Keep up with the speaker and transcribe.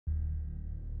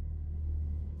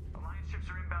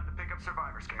Ships are inbound to pick up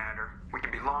survivors, Commander. We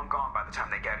can be long gone by the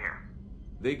time they get here.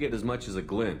 They get as much as a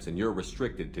glimpse, and you're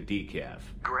restricted to decaf.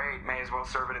 Great, may as well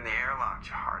serve it in the airlock,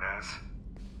 you hard ass.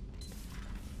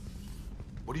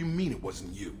 What do you mean it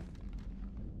wasn't you?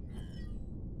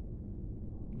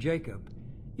 Jacob,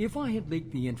 if I had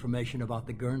leaked the information about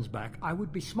the Gernsback, I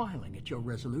would be smiling at your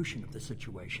resolution of the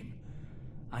situation.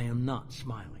 I am not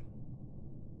smiling.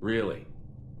 Really?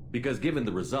 Because given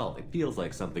the result, it feels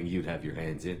like something you'd have your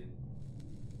hands in.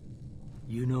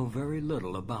 You know very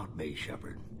little about me,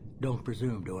 Shepard. Don't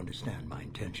presume to understand my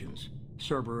intentions.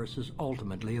 Cerberus is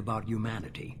ultimately about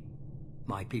humanity.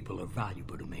 My people are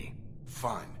valuable to me.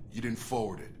 Fine, you didn't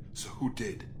forward it, so who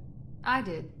did? I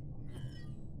did.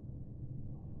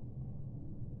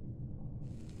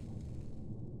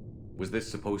 Was this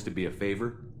supposed to be a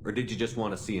favor, or did you just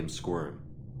want to see him squirm?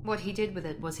 What he did with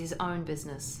it was his own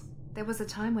business. There was a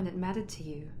time when it mattered to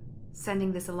you.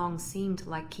 Sending this along seemed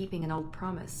like keeping an old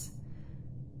promise.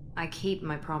 I keep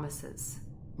my promises.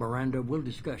 Miranda, we'll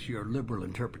discuss your liberal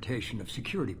interpretation of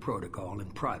security protocol in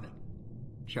private.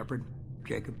 Shepard,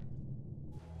 Jacob.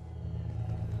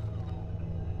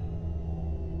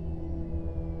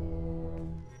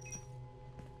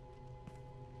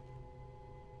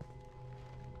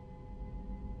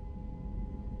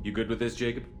 You good with this,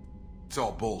 Jacob? It's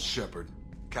all bull, Shepard.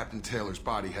 Captain Taylor's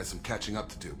body has some catching up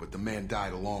to do, but the man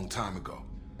died a long time ago.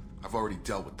 I've already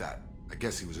dealt with that. I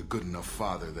guess he was a good enough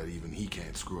father that even he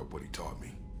can't screw up what he taught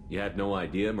me. You had no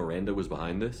idea Miranda was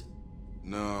behind this?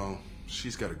 No,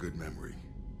 she's got a good memory.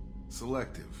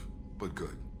 Selective, but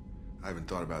good. I haven't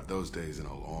thought about those days in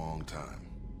a long time.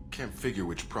 Can't figure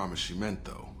which promise she meant,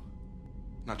 though.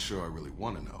 Not sure I really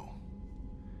want to know.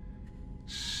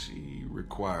 She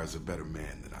requires a better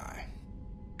man than I.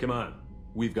 Come on,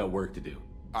 we've got work to do.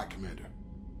 Aye, Commander.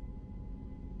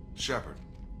 Shepard,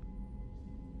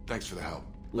 thanks for the help.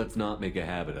 Let's not make a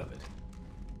habit of it.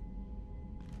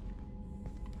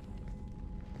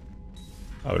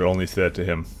 I would only say that to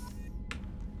him.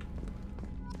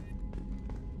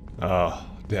 Oh,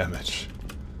 damage.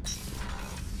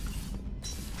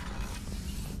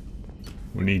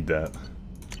 We need that.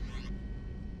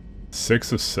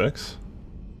 6 of 6?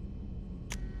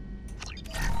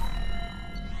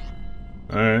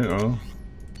 Alright, well.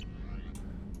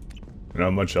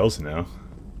 Not much else now.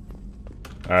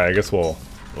 Alright, I guess we'll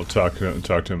talk to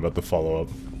him about the follow-up.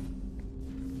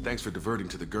 Thanks for diverting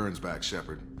to the Gernsback,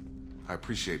 Shepard. I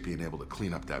appreciate being able to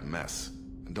clean up that mess.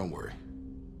 And don't worry,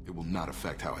 it will not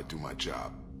affect how I do my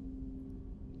job.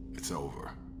 It's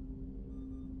over.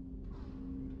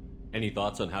 Any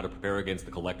thoughts on how to prepare against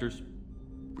the Collectors?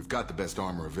 We've got the best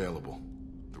armor available.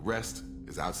 The rest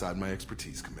is outside my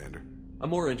expertise, Commander. I'm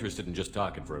more interested in just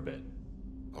talking for a bit.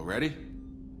 Already?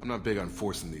 I'm not big on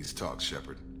forcing these talks,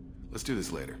 Shepard. Let's do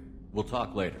this later. We'll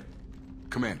talk later.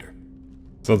 Commander.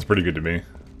 Sounds pretty good to me.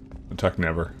 I'll talk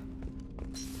never.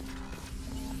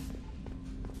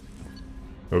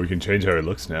 But we can change how he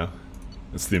looks now.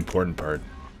 That's the important part.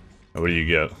 Now, what do you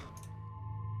get?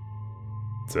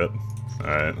 That's it?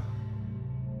 Alright.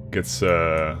 Gets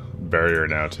barrier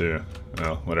now too.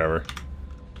 Oh, whatever.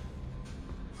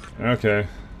 Okay.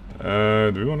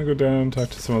 Do we want to go down and talk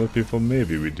to some other people?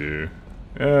 Maybe we do.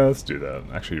 Yeah, let's do that.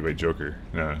 Actually, wait, Joker.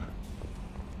 No.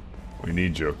 We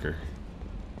need Joker.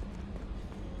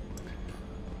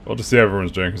 We'll just see how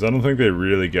everyone's doing, because I don't think they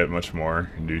really get much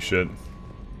more and do shit.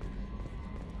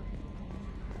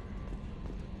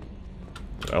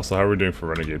 Also, how are we doing for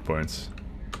renegade points?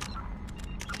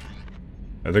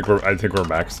 I think we're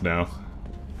maxed now.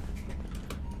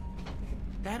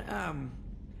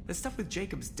 That stuff with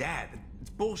Jacob's dad, it's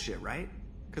bullshit, right?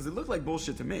 Because it looked like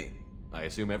bullshit to me. I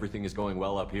assume everything is going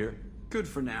well up here? Good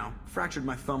for now. Fractured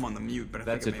my thumb on the mute, but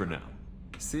That's it for now.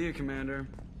 See you, Commander.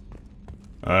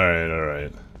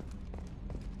 Alright.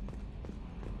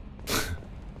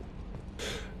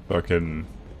 Fucking...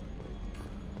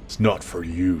 It's not for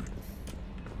you.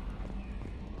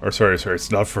 Or sorry,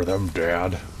 it's not for them,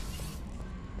 Dad.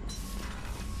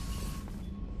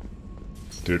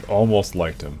 Dude, almost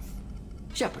liked him.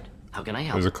 Shepard, how can I It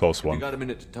help? was a close You one. got a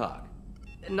minute to talk.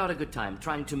 Not a good time.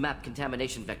 Trying to map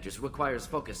contamination vectors requires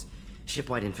focus.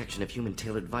 Shipwide infection of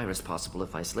human-tailored virus possible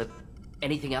if I slip.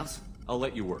 Anything else? I'll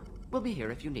let you work. We'll be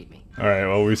here if you need me. Alright,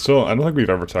 well, I don't think we've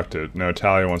ever talked to... No,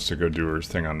 Talia wants to go do her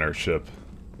thing on their ship.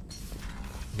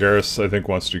 Garrus, I think,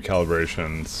 wants to do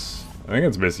calibrations. I think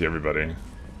it's basically everybody.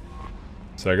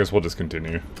 So I guess we'll just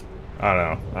continue. I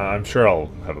don't know. I'm sure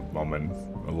I'll have a moment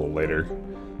a little later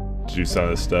to do some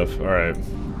of this stuff. Alright.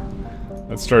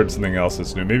 Let's start something else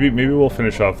that's new. Maybe we'll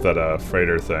finish off that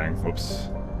freighter thing. Whoops.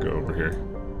 Go over here.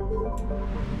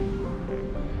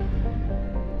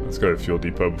 Let's go to fuel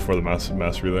depot before the mass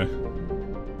relay.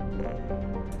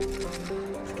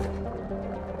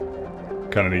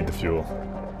 Kind of need the fuel.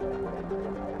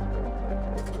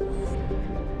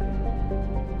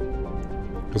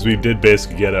 Because we did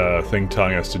basically get a thing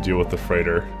telling us to deal with the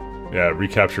freighter. Yeah,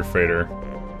 recapture freighter.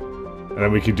 And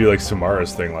then we could do like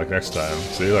Samara's thing like next time.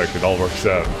 See, like it all works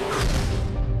out.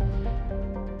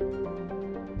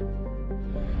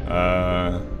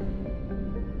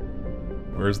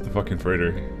 Where's the fucking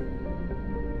freighter?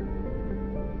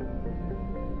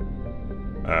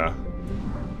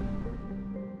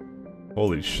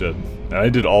 Holy shit. And I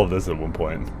did all of this at one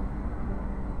point.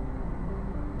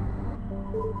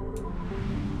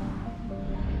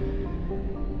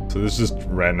 So this just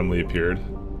randomly appeared.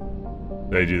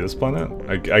 Did I do this planet?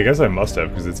 I guess I must have,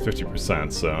 because it's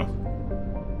 50%, so...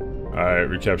 Alright,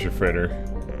 recapture freighter.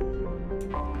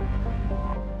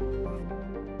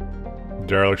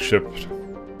 Derelict ship.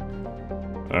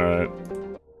 Alright.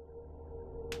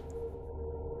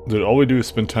 Dude, all we do is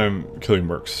spend time killing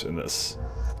mercs in this.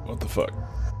 What the fuck?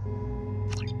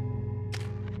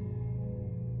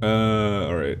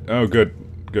 Alright. Oh, good.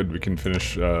 Good, we can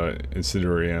finish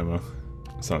incendiary ammo.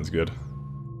 Sounds good.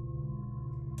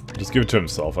 Just give it to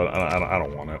himself. I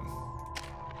don't want it.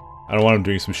 I don't want him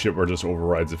doing some shit where it just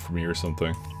overrides it for me or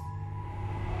something.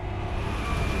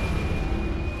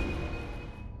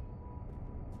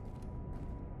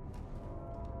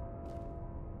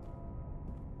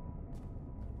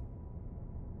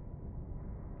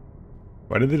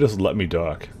 Why did they just let me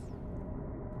dock?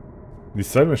 These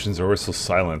side missions are always so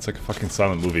silent. It's like a fucking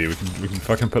silent movie. We can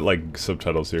fucking put like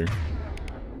subtitles here.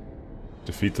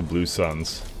 Defeat the Blue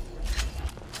Suns.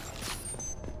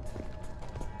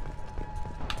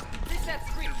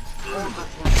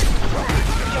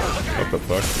 What the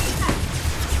fuck?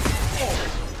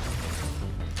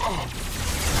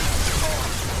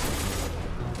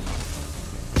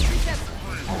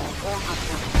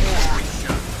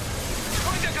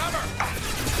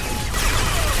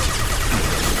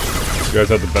 You guys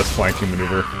have the best flanking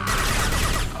maneuver.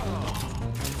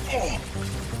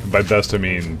 And by best I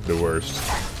mean the worst.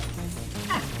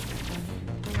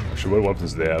 Actually, what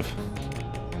weapons do they have?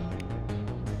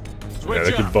 Yeah,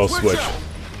 they can both switch.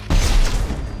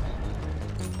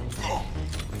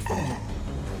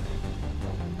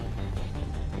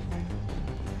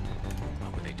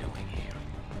 What were they doing here?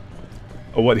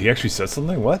 Oh, what? He actually said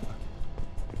something? What?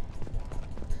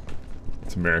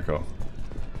 It's a miracle.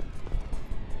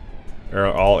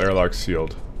 All airlocks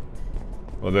sealed.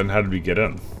 Well, then how did we get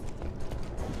in?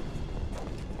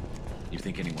 You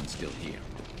think anyone's still here?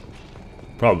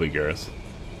 Probably Garrus.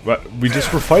 But we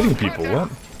just were fighting people. What?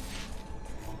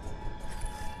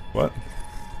 What?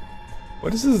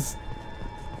 What is this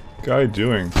guy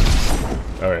doing?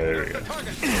 Alright, there we go.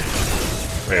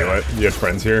 Wait, what? You have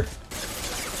friends here?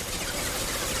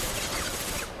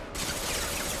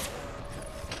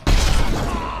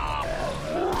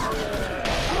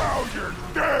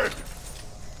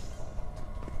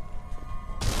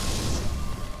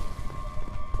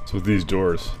 With these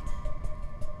doors.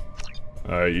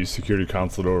 Use security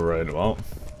console to override. Well,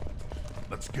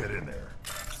 let's get in there.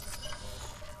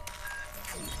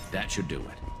 That should do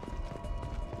it.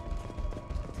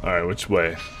 Alright, which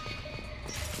way?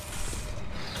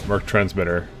 Merc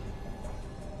transmitter.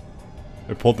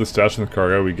 I pulled the stash in the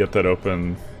cargo, we get that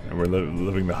open, and we're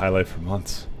living the high life for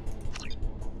months.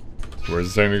 Where's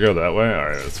it saying to go? That way?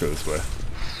 Alright, let's go this way.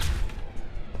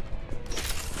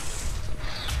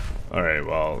 Alright,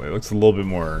 well, it looks a little bit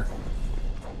more...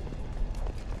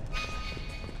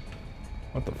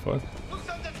 What the fuck?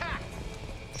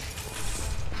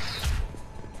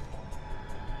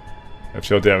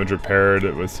 FGL damage repaired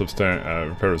with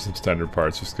substandard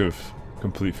parts. Just give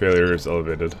complete failure is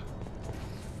elevated.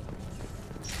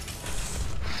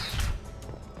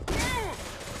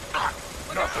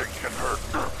 Nothing can hurt.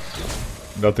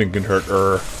 Nothing can hurt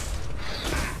her.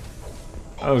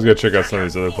 I was gonna check out some of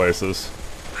these other places.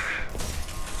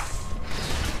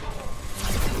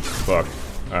 Fuck.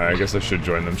 Alright, I guess I should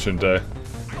join them, shouldn't I?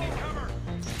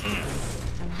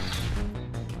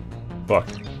 Fuck.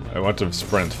 I want to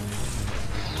sprint.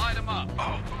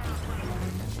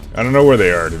 I don't know where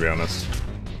they are, to be honest.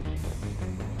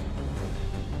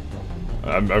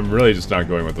 I'm really just not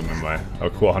going with them in my... Oh,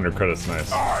 cool, 100 credits,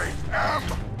 nice. I am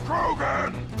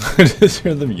Krogan! I just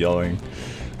hear them yelling.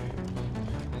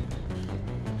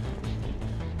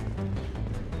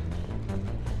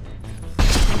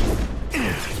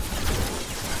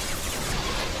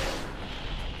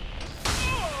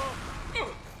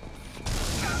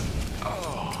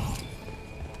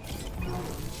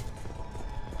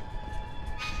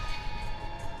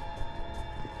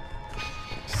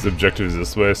 The objective is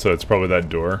this way, so it's probably that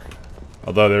door.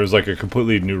 Although there was like a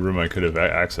completely new room I could have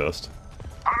accessed.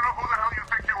 I don't know who the hell you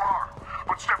think you are,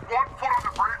 but step 1 foot on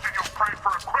the bridge and you'll pray for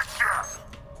a quick death.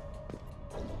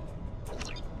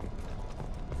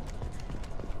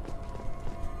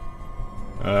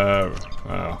 Oh,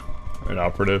 an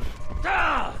operative.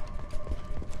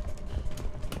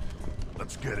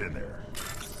 Let's get in there.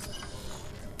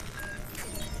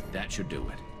 That should do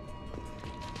it.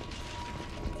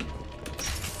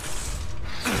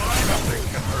 Nothing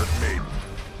can hurt me.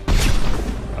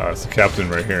 It's the captain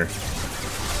right here.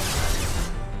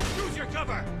 Use your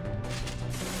cover.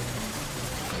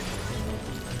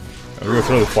 I'm gonna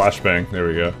throw the flashbang. There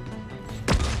we go.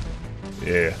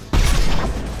 Yeah.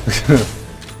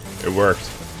 It worked.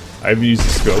 I haven't used the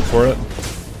scope for it.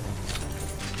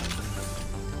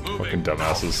 Fucking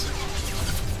dumbasses.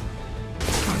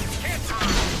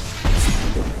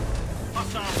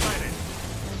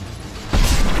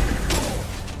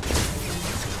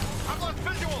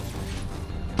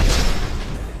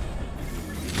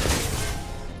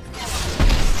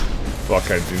 Fuck,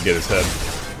 I didn't get his head.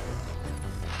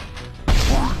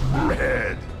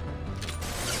 Head.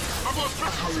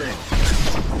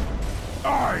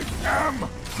 I am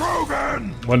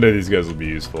Krogan! One day these guys will be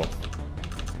useful.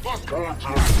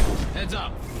 Heads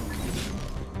up.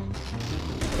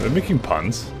 Are they making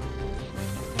puns?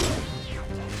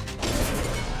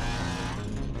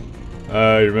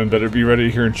 Your men better be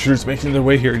ready here. Intruders making their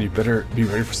way here, and you better be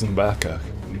ready for some backup.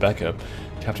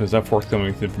 Captain is not forthcoming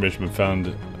with information, but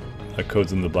found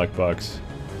codes in the black box.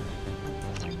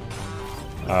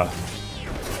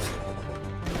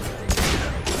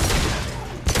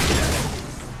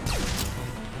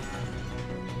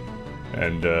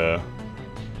 And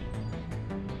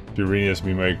Uranius,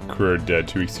 me and my crew are dead.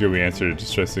 2 weeks ago we answered a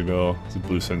distress signal. It's a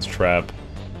Blue Sun's trap.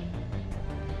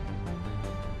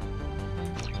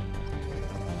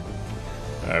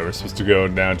 We're supposed to go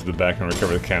down to the back and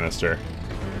recover the canister.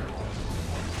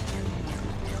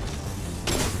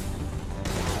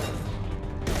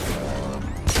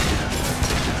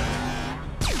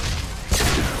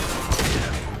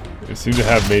 They seem to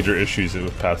have major issues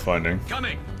with pathfinding.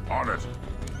 Coming. On it.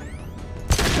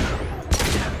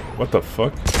 What the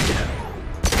fuck?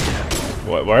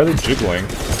 Why are they jiggling?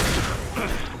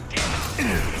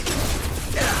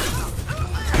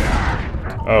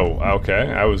 Oh,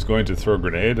 okay. I was going to throw a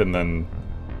grenade and then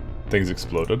things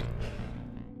exploded.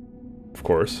 Of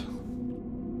course.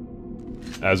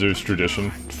 As is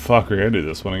tradition. Fuck, we're gonna do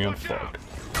this one again? Fuck.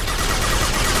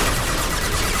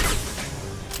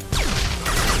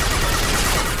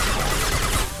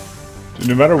 Dude,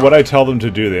 no matter what I tell them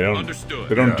to do, they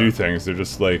don't do things. They're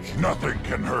just like... Nothing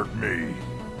can hurt me.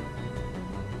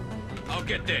 I'll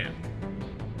get there.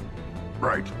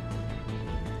 Right.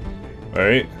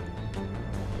 Alright.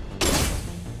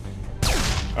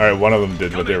 Alright, one of them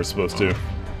did what they were supposed to.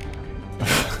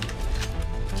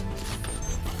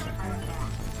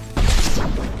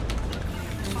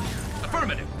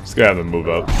 Affirmative. Just gotta have them move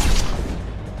up.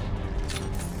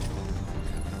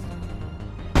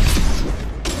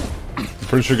 I'm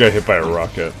pretty sure I got hit by a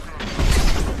rocket.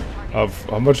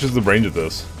 How much is the range of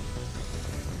this?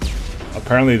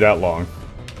 Apparently that long.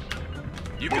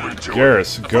 You got it.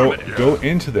 Garrus, go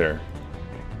into there.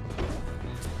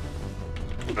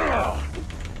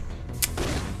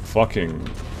 Fucking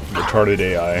retarded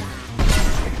AI.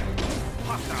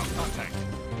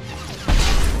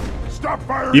 Stop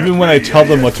firing. Even when I tell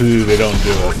them what to do, they don't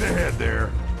do it. Ahead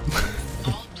there.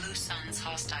 All Blue Sun's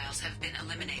hostiles have been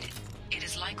eliminated. It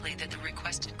is likely that the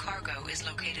requested cargo is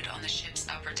located on the ship's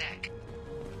upper deck.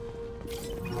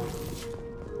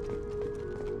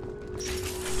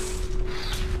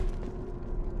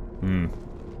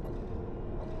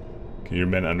 Get your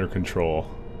men under control.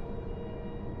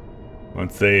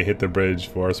 Once they hit the bridge,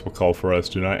 Forrest will call for us.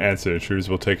 Do not answer. Intruders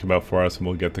will take him out for us and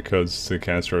we'll get the codes to the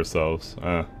canister ourselves.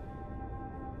 I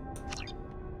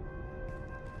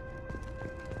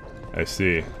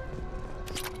see.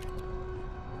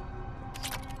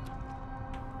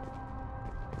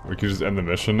 We can just end the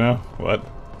mission now? What?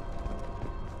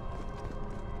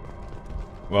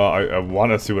 Well, I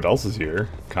want to see what else is here.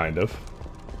 Kind of.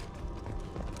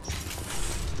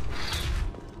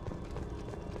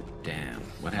 Damn,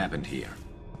 what happened here?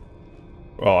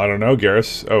 Well, I don't know,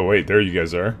 Garrus. Oh, wait, there you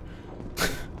guys are.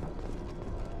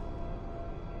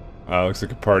 Looks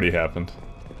like a party happened.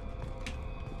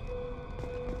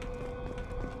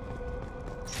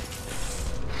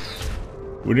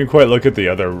 We didn't quite look at the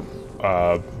other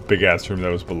big-ass room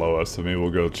that was below us, so maybe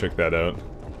we'll go check that out.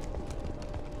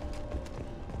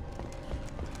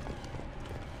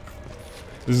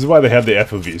 This is why they have the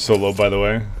FOV so low, by the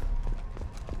way.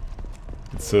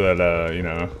 so that, you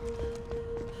know,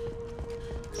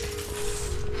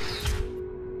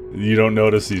 you don't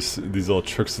notice these little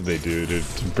tricks that they do to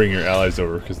bring your allies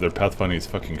over because their pathfinding is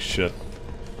fucking shit.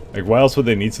 Like, why else would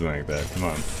they need something like that? Come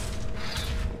on.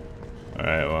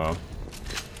 Alright, well.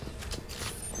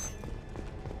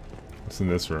 What's in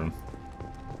this room?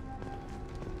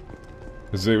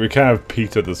 Because we kind of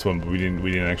peeked at this one, but we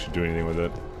didn't actually do anything with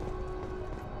it.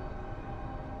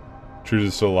 Troops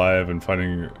are still alive and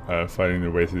fighting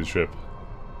their way through the ship.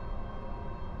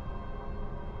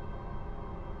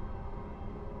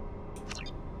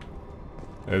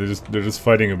 Yeah, they're just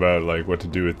fighting about like what to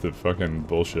do with the fucking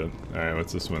bullshit. Alright,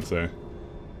 what's this one say?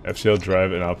 FCL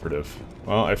drive inoperative.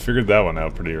 Well, I figured that one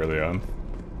out pretty early on.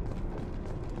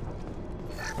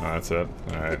 Oh, that's it.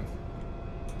 Alright.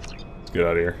 Let's get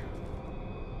out of here.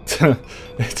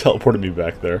 They teleported me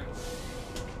back there.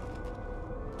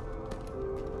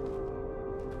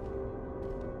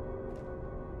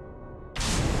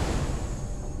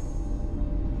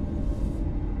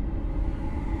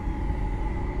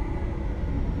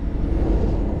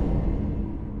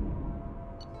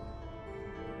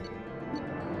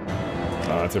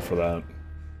 That's it for that.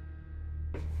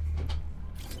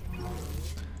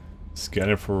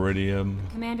 Scanner for iridium.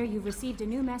 Commander, you've received a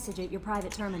new message at your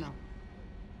private terminal.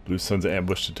 Blue Sun's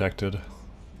ambush detected.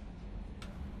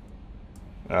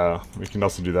 We can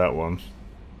also do that one.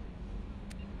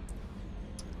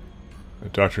 The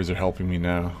doctors are helping me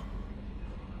now.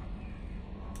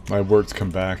 My words come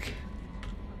back.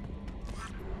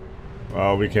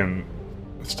 Well, we can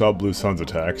stop Blue Sun's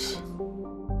attacks.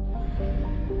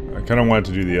 I kind of wanted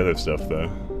to do the other stuff, though.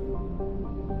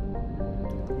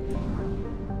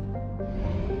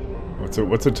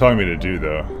 What's it telling me to do,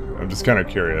 though? I'm just kind of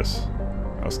curious.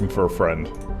 Asking for a friend.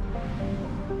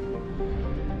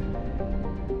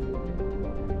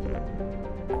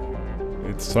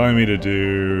 It's telling me to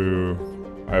do...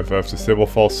 I have to disable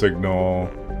false signal.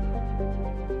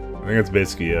 I think that's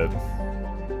basically it.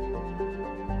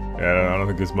 Yeah, I don't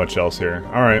think there's much else here.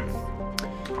 Alright.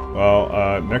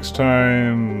 Well, next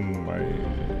time,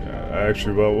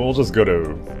 actually, well, we'll just go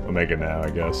to Omega now, I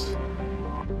guess.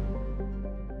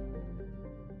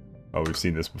 Oh, we've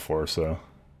seen this before, so...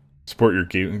 Support your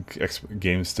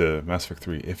games to Mass Effect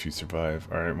 3 if you survive.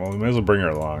 Alright, well, we might as well bring her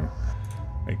along.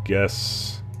 I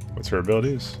guess... What's her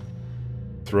abilities?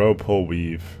 Throw, pull,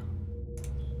 weave.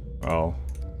 Well...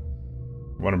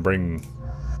 I want to bring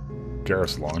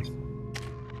Garrus along.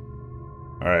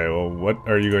 Alright, well, what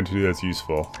are you going to do that's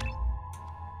useful?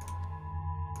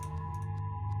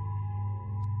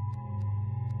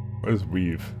 What is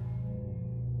weave?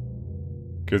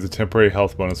 Gives a temporary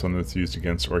health bonus when it's used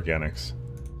against organics.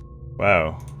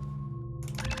 Wow.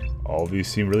 All of these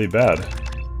seem really bad.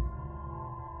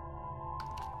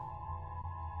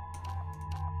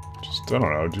 Just, I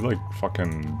don't know, do like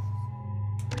fucking...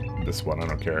 this one, I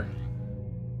don't care.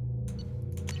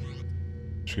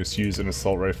 Just use an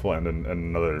assault rifle and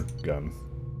another gun.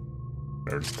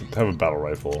 Or just have a battle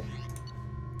rifle.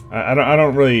 I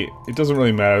don't really... It doesn't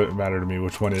really matter to me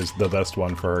which one is the best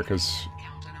one for her, because...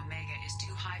 Count on Omega is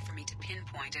too high for me to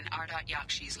pinpoint an Ardat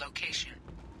Yakshi's location.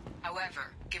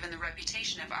 However, given the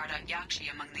reputation of Ardat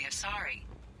Yakshi among the Asari,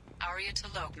 Aria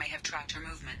T'Loak may have tracked her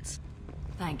movements.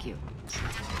 Thank you.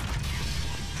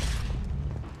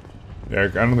 Yeah, I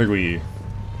don't think we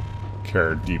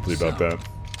care deeply about that.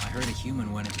 I heard a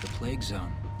human went into the plague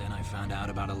zone. Then I found out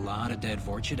about a lot of dead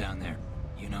Vorcha down there.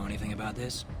 You know anything about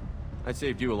this? I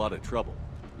saved you a lot of trouble.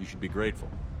 You should be grateful.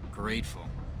 Grateful?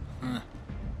 Huh.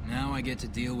 Now I get to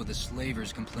deal with the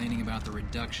slavers complaining about the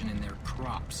reduction in their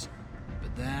crops.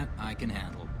 But that I can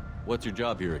handle. What's your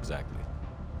job here exactly?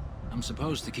 I'm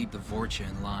supposed to keep the Vorcha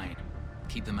in line.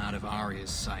 Keep them out of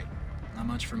Aria's sight. Not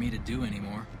much for me to do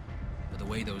anymore. But the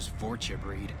way those Vorcha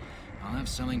breed, I'll have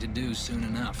something to do soon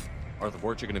enough. Are the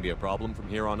Vorcha going to be a problem from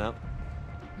here on out?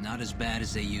 Not as bad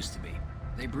as they used to be.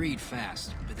 They breed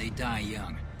fast, but they die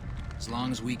young. As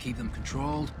long as we keep them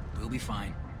controlled, we'll be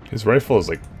fine. His rifle is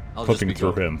like clipping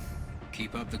through him.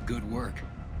 Keep up the good work.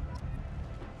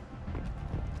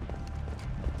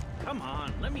 Come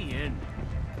on, let me in.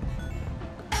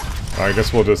 I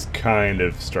guess we'll just kind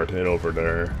of start to head over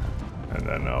there, and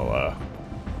then I'll,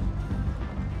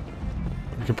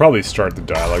 we can probably start the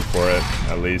dialogue for it,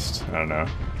 at least. I don't know.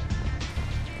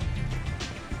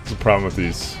 What's the problem with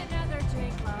these?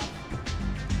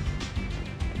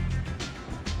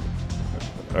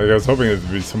 I was hoping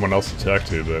there'd be someone else to talk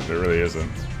to, but there really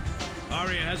isn't.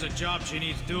 Aria has a job she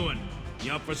needs doing.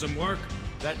 You up for some work?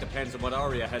 That depends on what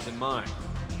Aria has in mind.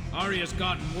 Aria's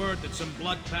gotten word that some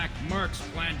blood-packed mercs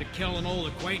plan to kill an old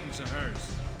acquaintance of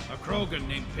hers. A Krogan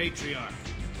named Patriarch.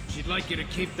 She'd like you to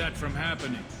keep that from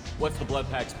happening. What's the Blood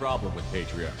Pack's problem with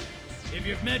Patriarch? If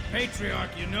you've met Patriarch,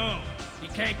 you know. He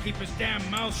can't keep his damn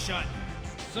mouth shut.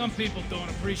 Some people don't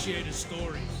appreciate his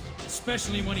stories,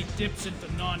 especially when he dips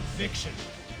into non-fiction.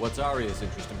 What's Aria's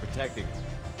interest in protecting him?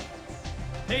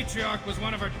 Patriarch was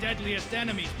one of her deadliest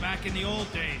enemies back in the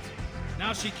old days.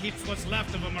 Now she keeps what's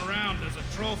left of him around as a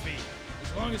trophy.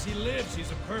 As long as he lives,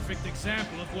 he's a perfect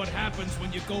example of what happens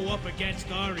when you go up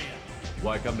against Aria.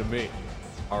 Why come to me?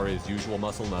 Aria's usual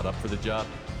muscle not up for the job?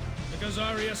 Because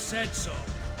Aria said so.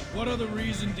 What other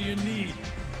reason do you need?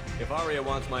 If Aria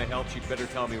wants my help, she'd better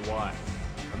tell me why.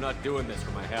 I'm not doing this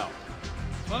for my help.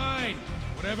 Fine.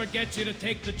 Whatever gets you to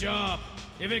take the job.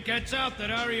 If it gets out that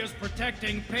Aria's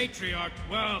protecting Patriarch,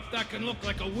 well, that can look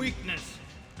like a weakness.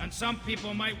 And some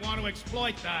people might want to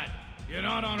exploit that. You're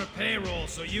not on her payroll,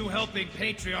 so you helping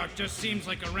Patriarch just seems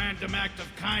like a random act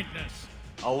of kindness.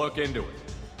 I'll look into it.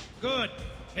 Good.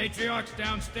 Patriarch's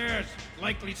downstairs,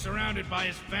 likely surrounded by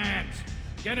his fans.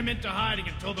 Get him into hiding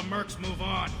until the mercs move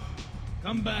on.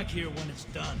 Come back here when it's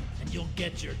done, and you'll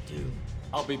get your due.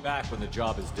 I'll be back when the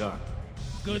job is done.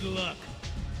 Good luck.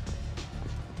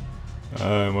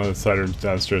 One of the side rooms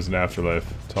downstairs in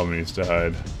Afterlife. Tell me he needs to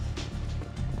hide.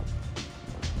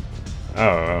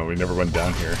 Oh, we never went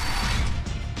down here.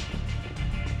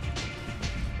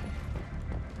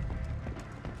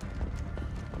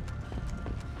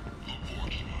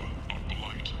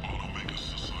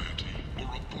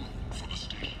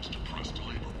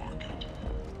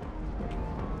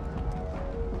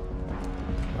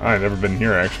 I've never been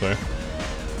here, actually.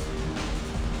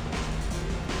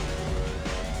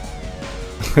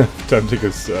 Time to take a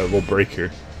little break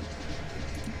here.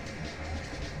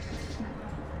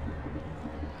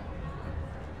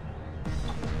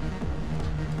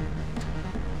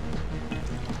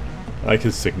 I like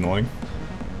his signaling.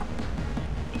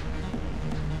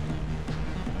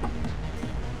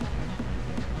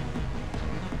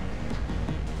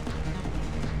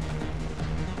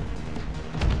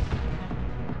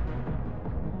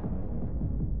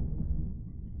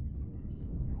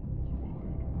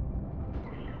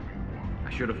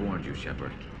 I should have warned you,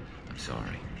 Shepard. I'm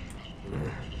sorry.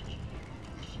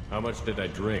 How much did I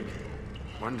drink?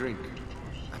 One drink.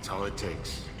 That's all it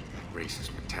takes. That racist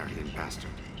Batarian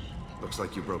bastard. Looks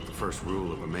like you broke the first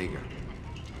rule of Omega.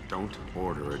 Don't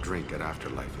order a drink at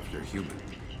Afterlife if you're human.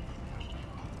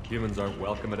 Humans aren't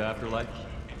welcome at Afterlife?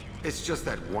 It's just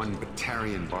that one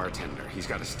Batarian bartender. He's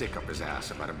got a stick up his ass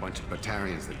about a bunch of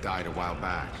Batarians that died a while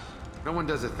back. No one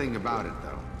does a thing about it,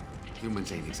 though.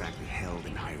 Humans ain't exactly held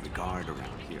in high regard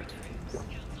around here.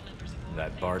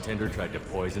 That bartender tried to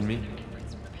poison me?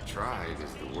 Tried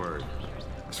is the word.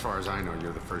 As far as I know,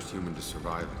 you're the first human to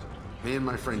survive it. Me and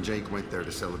my friend Jake went there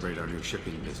to celebrate our new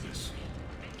shipping business.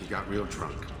 He got real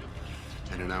drunk,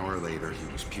 and an hour later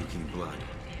he was puking blood.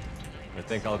 I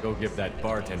think I'll go give that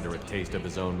bartender a taste of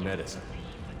his own medicine.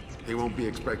 He won't be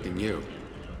expecting you,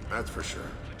 that's for sure.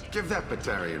 Give that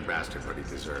Batarian bastard what he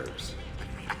deserves.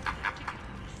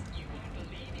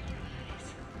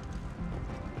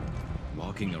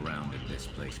 Walking around in this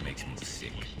place makes me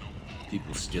sick.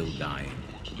 People still dying,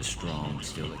 the strong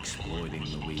still exploiting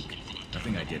the weak.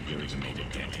 Nothing I did here is a major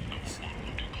dent in this.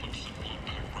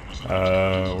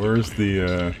 Where's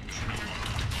the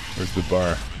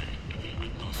bar?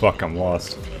 Fuck, I'm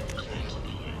lost.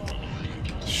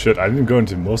 Shit, I didn't go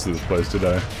into most of this place, did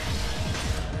I?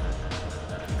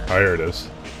 Oh, here it is.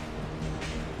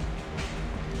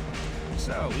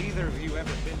 So, either of you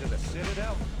ever been to the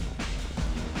Citadel?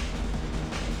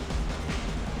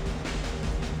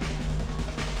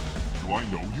 Do I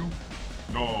know you?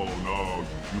 No, you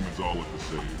humans all look the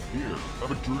same. Here,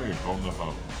 have a drink on the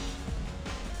house.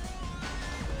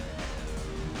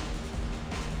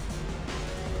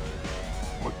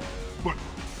 But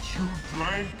you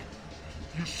drank?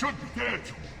 You should be dead.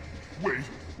 Wait,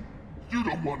 you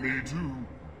don't want me to...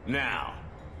 Now,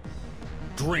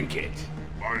 drink it.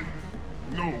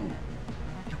 No,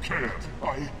 you can't.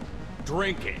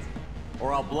 Drink it,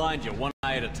 or I'll blind you one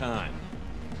eye at a time.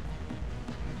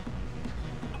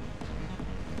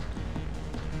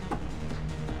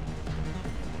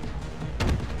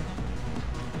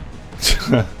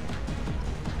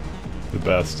 The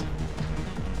best.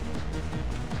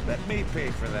 Let me pay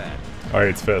for that. Alright,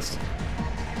 it's Fist.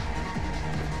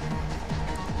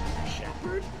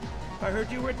 Shepard? I heard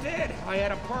you were dead. I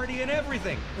had a party and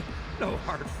everything. No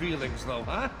hard feelings, though,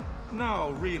 huh?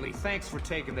 No, really. Thanks for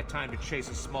taking the time to chase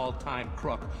a small-time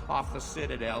crook off the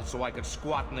Citadel so I could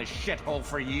squat in this shithole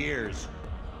for years.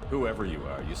 Whoever you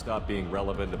are, you stopped being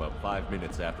relevant about 5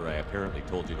 minutes after I apparently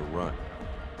told you to run.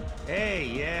 Hey,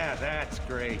 yeah, that's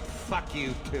great. Fuck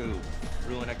you, too.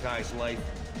 Ruin a guy's life.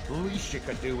 The least you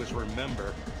could do is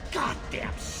remember.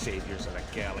 Goddamn saviors of the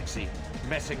galaxy.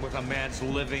 Messing with a man's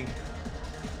living.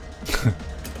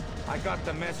 I got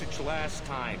the message last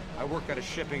time. I work at a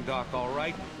shipping dock, all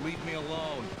right? Leave me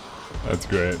alone. That's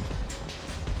great.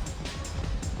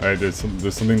 Alright, there's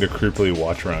something to creepily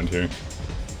watch around here.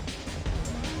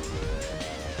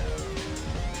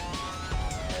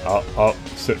 I'll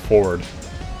sit forward.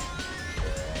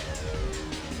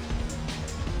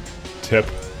 Tip.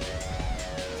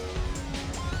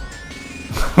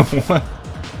 What?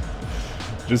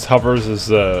 Just hovers his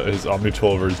Omnitool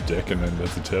over his dick and then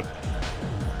does a tip.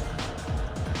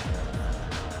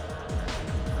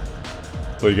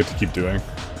 So you get to keep doing.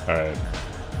 Alright.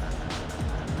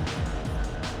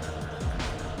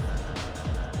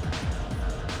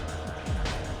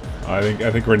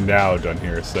 I think we're now done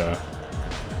here, so.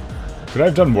 Could I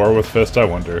have done more with Fist? I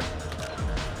wonder.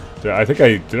 Did I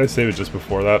save it just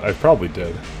before that? I probably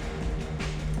did.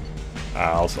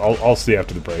 I'll see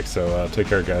after the break, so take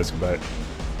care guys, goodbye.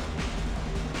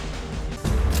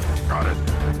 Got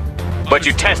it. But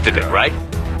you tested it, right?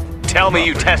 Tell me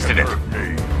you tested it.